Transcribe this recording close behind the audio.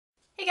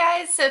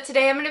guys, so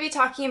today I'm going to be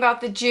talking about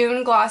the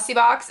June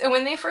Glossybox, and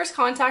when they first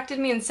contacted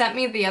me and sent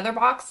me the other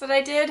box that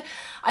I did,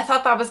 I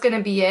thought that was going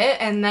to be it,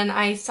 and then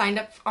I signed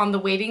up on the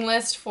waiting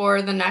list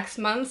for the next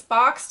month's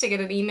box to get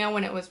an email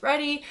when it was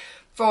ready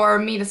for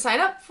me to sign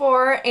up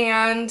for,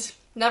 and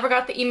never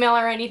got the email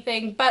or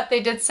anything, but they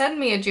did send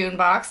me a June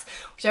box,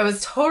 which I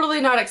was totally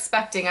not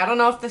expecting. I don't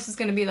know if this is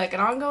going to be like an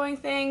ongoing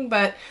thing,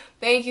 but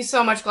thank you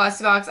so much,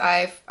 Glossybox.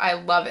 I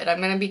love it.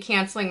 I'm going to be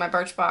canceling my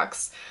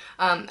Birchbox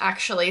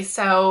actually,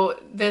 so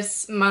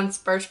this month's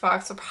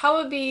Birchbox will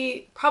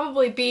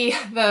probably be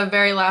the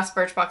very last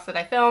Birchbox that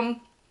I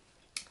film.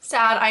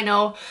 Sad, I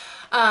know.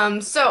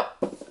 So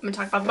I'm gonna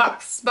talk about the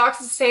box. The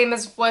box is the same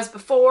as was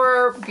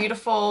before.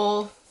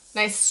 Beautiful,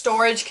 nice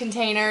storage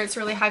container. It's a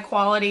really high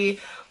quality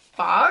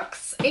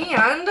box,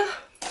 and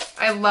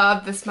I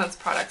love this month's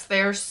products.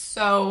 They are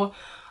so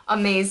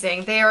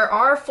amazing. There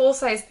are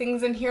full-size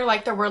things in here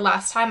like there were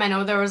last time. I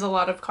know there was a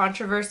lot of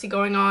controversy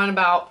going on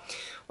about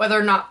whether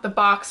or not the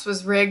box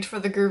was rigged for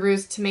the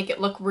gurus to make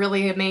it look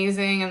really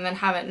amazing and then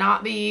have it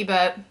not be,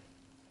 but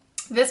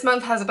this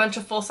month has a bunch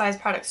of full-size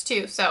products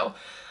too, so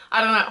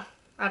I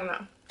don't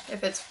know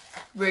if it's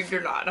rigged or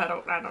not. I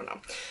don't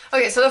know.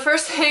 Okay, so the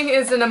first thing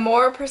is an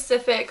Amore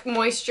Pacific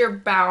Moisture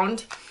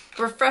Bound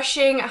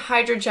Refreshing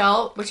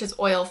Hydrogel, which is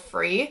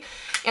oil-free,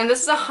 and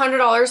this is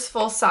 $100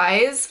 full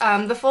size.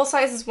 The full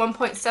size is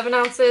 1.7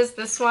 ounces.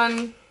 This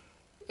one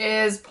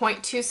is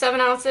 0.27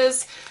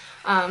 ounces,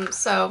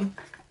 so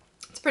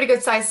pretty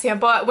good size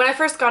sample. When I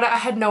first got it, I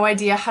had no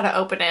idea how to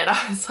open it.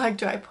 I was like,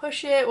 do I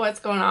push it? What's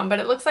going on? But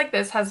it looks like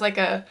this has like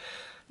a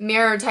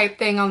mirror type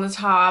thing on the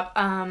top.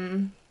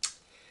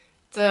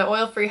 The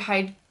oil-free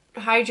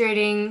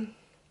hydrating.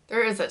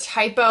 There is a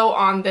typo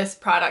on this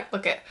product.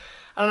 Look at,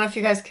 I don't know if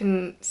you guys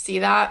can see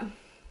that.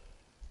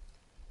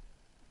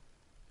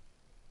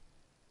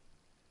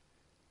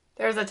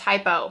 There's a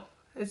typo.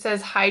 It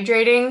says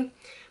hydrating,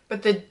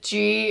 but the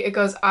G, it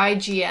goes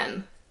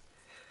IGN.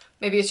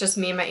 Maybe it's just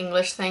me and my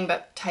English thing,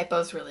 but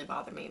typos really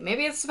bother me.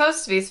 Maybe it's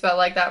supposed to be spelled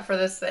like that for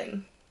this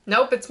thing.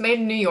 Nope, it's made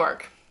in New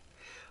York.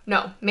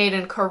 No, made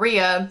in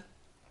Korea,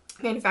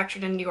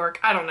 manufactured in New York.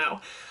 I don't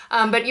know.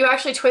 But you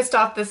actually twist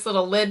off this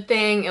little lid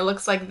thing. It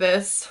looks like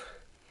this.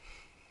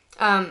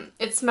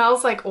 It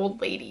smells like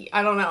Old Lady.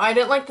 I don't know. I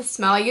didn't like the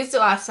smell. I used it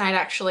last night,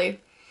 actually.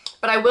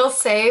 But I will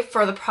say,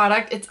 for the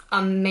product, it's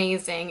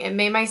amazing. It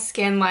made my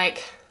skin,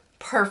 like,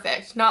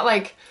 perfect. Not,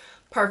 like,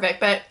 perfect,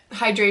 but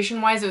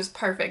hydration wise it was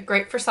perfect.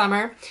 Great for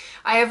summer.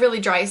 I have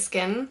really dry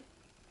skin.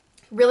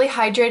 Really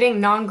hydrating,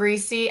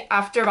 non-greasy.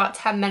 After about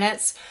 10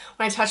 minutes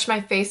when I touched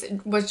my face,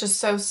 it was just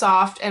so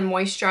soft and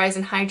moisturized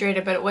and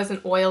hydrated, but it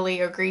wasn't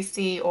oily or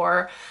greasy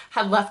or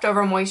had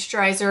leftover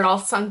moisturizer. It all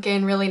sunk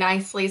in really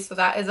nicely, so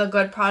that is a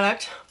good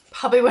product.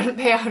 Probably wouldn't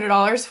pay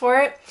 $100 for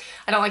it.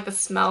 I don't like the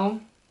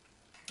smell,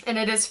 and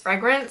it is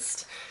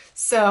fragranced,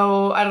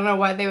 so I don't know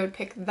why they would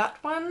pick that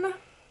one.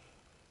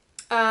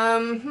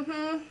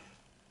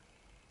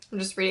 I'm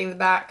just reading the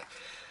back.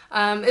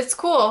 It's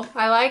cool.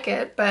 I like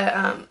it,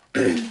 but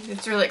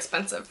it's really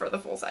expensive for the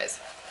full size.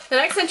 The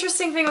next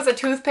interesting thing was a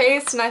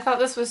toothpaste, and I thought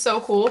this was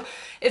so cool.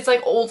 It's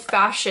like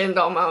old-fashioned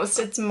almost.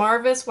 It's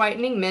Marvis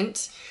Whitening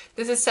Mint.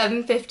 This is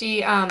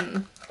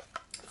 $7.50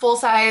 full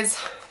size.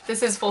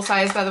 This is full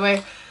size, by the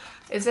way.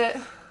 Is it?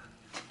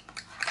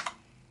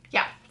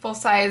 Yeah, full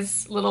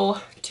size little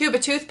tube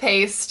of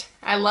toothpaste.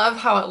 I love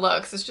how it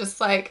looks. It's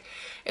just like,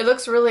 it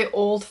looks really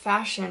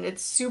old-fashioned.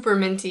 It's super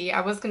minty.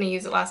 I was going to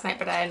use it last night,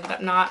 but I ended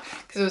up not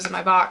because it was in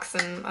my box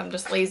and I'm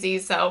just lazy.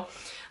 So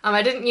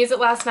I didn't use it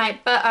last night,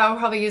 but I'll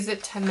probably use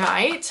it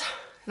tonight.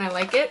 And I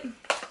like it.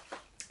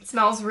 It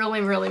smells really,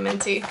 really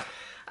minty.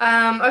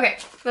 Okay,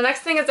 the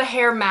next thing is a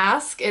hair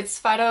mask. It's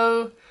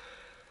by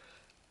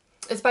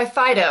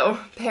Fido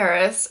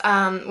Paris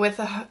with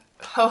a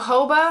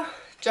jojoba.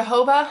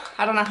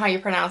 I don't know how you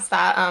pronounce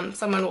that.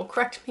 Someone will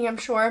correct me, I'm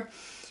sure.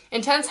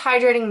 Intense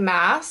hydrating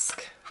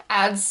mask.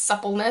 Adds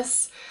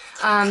suppleness.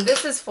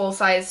 This is full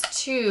size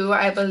too,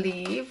 I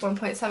believe.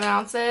 1.7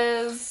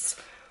 ounces.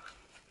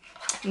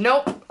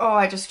 Nope. Oh,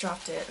 I just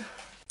dropped it.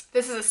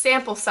 This is a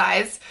sample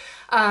size,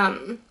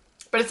 but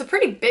it's a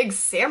pretty big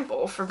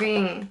sample for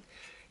being,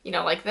 you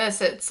know, like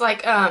this. It's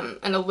like an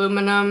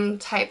aluminum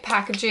type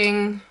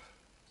packaging.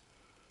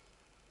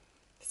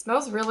 It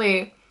smells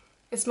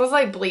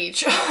like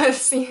bleach.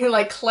 It's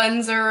like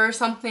cleanser or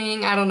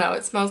something. I don't know.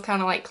 It smells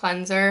kind of like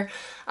cleanser,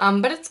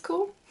 but it's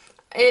cool.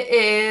 It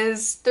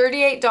is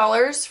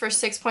 $38 for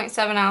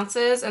 6.7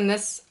 ounces, and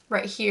this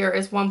right here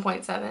is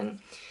 1.7.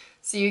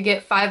 So you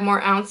get 5 more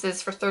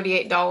ounces for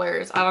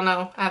 $38. I don't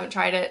know. I haven't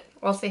tried it.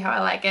 We'll see how I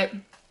like it.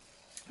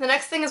 The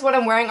next thing is what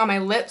I'm wearing on my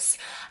lips.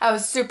 I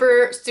was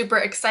super, super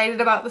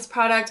excited about this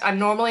product. I'm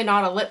normally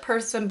not a lip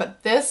person,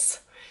 but this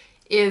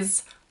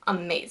is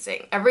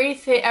amazing. Every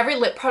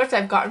lip product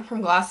I've gotten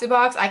from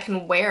Glossybox I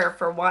can wear,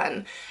 for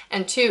 1.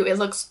 And 2, it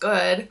looks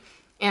good.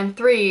 And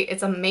 3,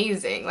 it's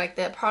amazing. Like,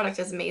 the product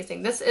is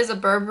amazing. This is a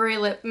Burberry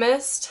lip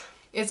mist.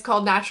 It's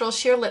called Natural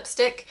Sheer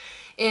Lipstick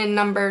in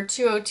number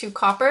 202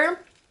 Copper.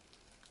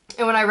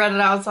 And when I read it,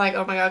 I was like,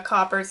 oh my god,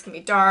 copper, it's gonna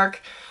be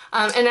dark.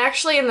 And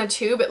actually in the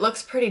tube it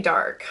looks pretty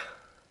dark,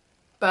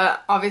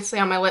 but obviously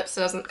on my lips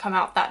it doesn't come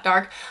out that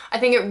dark. I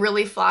think it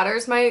really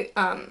flatters my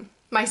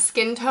my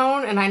skin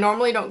tone, and I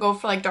normally don't go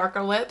for like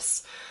darker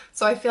lips,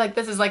 so I feel like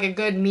this is like a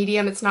good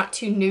medium. It's not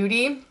too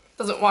nudie,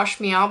 doesn't wash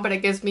me out, but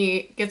it gives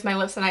my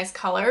lips a nice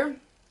color.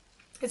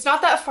 It's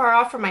not that far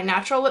off from my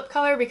natural lip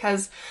color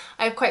because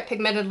I have quite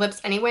pigmented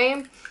lips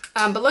anyway.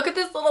 But look at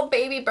this little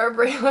baby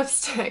Burberry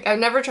lipstick. I've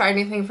never tried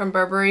anything from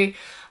Burberry.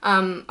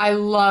 I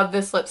love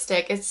this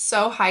lipstick. It's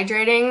so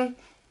hydrating.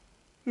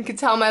 You can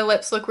tell my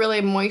lips look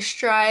really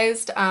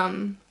moisturized.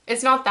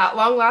 It's not that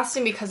long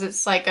lasting because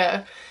it's like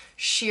a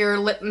sheer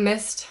lip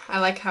mist.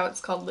 I like how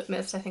it's called lip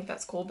mist. I think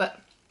that's cool, but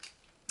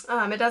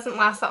it doesn't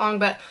last that long.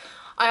 But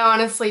I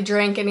honestly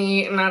drink and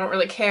eat and I don't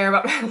really care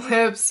about my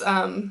lips.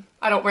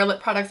 I don't wear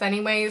lip products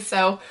anyway,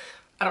 so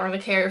I don't really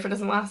care if it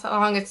doesn't last that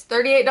long. It's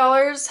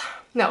 $38.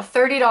 No,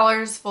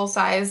 $30 full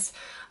size.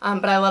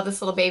 But I love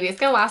this little baby. It's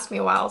gonna last me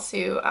a while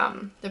too,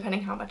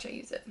 depending how much I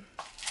use it.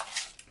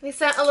 They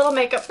sent a little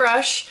makeup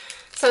brush.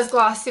 It says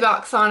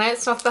Glossybox on it.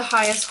 It's not the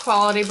highest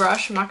quality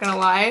brush, I'm not gonna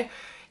lie.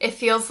 It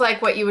feels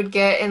like what you would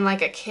get in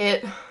like a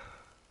kit,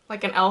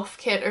 like an elf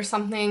kit or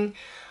something.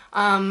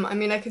 I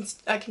mean, I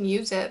can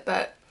use it,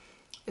 but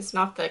it's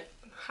not the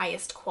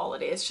highest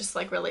quality. It's just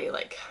like really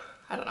like,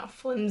 I don't know,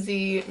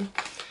 flimsy.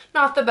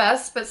 Not the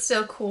best, but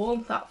still cool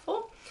and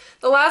thoughtful.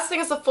 The last thing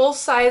is a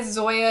full-size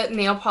Zoya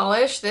nail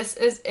polish. This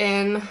is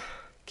in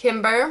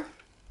Kimber.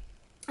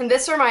 And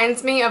this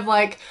reminds me of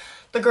like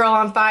the Girl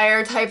on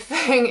Fire type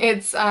thing.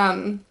 It's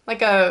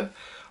like a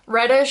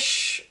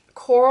reddish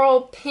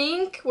coral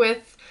pink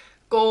with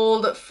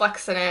gold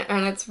flecks in it,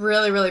 and it's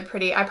really, really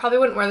pretty. I probably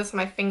wouldn't wear this on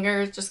my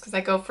fingers just because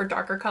I go for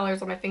darker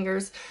colors on my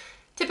fingers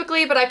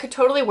typically, but I could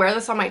totally wear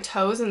this on my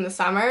toes in the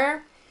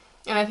summer,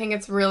 and I think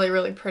it's really,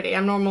 really pretty.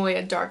 I'm normally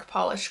a dark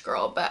polish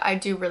girl, but I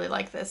do really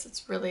like this.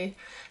 It's really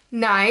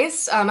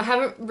nice. I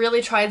haven't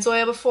really tried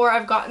Zoya before.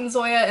 I've gotten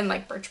Zoya in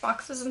like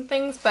Birchboxes and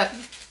things, but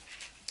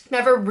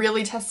never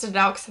really tested it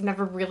out because I've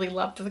never really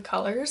loved the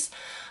colors.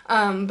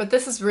 But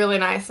this is really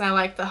nice, and I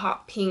like the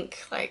hot pink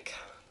like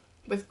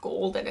with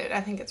gold in it. I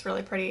think it's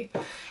really pretty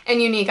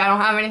and unique. I don't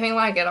have anything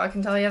like it, I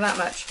can tell you that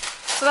much.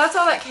 So that's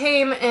all that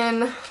came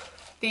in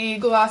the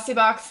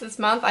Glossybox this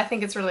month. I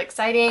think it's really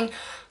exciting.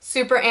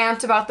 Super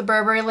amped about the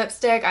Burberry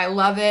lipstick. I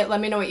love it. Let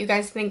me know what you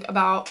guys think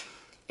about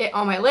it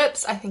on my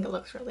lips. I think it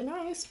looks really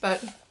nice,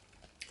 but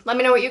let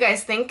me know what you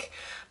guys think.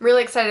 I'm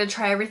really excited to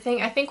try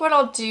everything. I think what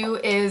I'll do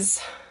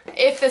is,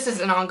 if this is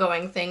an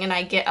ongoing thing and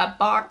I get a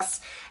box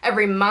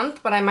every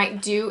month, what I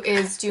might do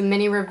is do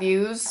mini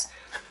reviews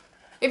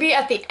maybe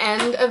at the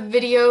end of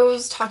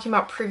videos talking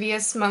about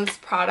previous month's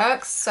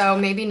products. So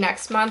maybe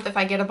next month if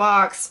I get a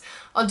box,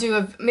 I'll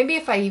do maybe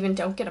if I even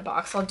don't get a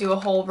box, I'll do a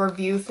whole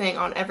review thing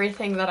on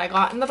everything that I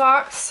got in the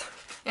box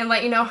and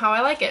let you know how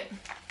I like it.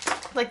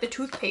 Like the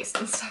toothpaste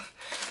and stuff.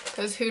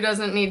 Because who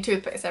doesn't need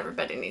toothpaste?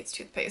 Everybody needs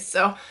toothpaste.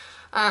 So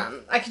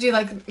I could do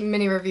like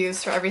mini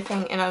reviews for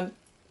everything in a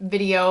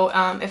video.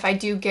 If I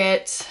do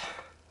get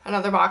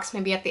another box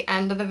maybe at the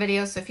end of the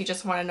video, so if you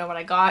just want to know what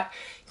I got,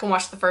 you can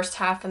watch the first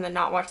half and then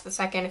not watch the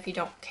second if you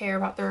don't care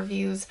about the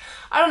reviews.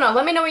 I don't know,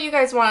 let me know what you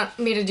guys want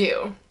me to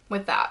do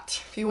with that.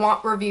 If you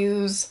want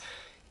reviews,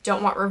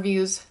 don't want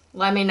reviews,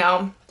 let me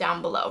know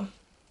down below.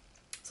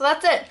 So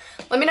that's it.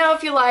 Let me know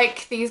if you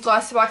like these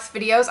Glossybox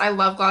videos. I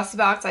love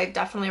Glossybox. I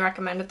definitely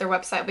recommend it. Their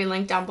website will be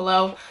linked down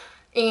below.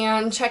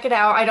 And check it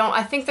out.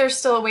 I think there's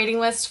still a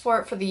waiting list for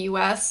it for the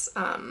US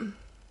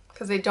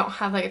because they don't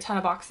have like a ton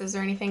of boxes or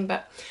anything,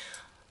 but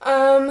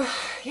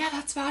yeah,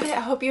 that's about it. I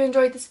hope you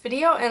enjoyed this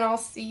video and I'll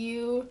see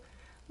you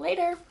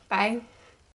later. Bye.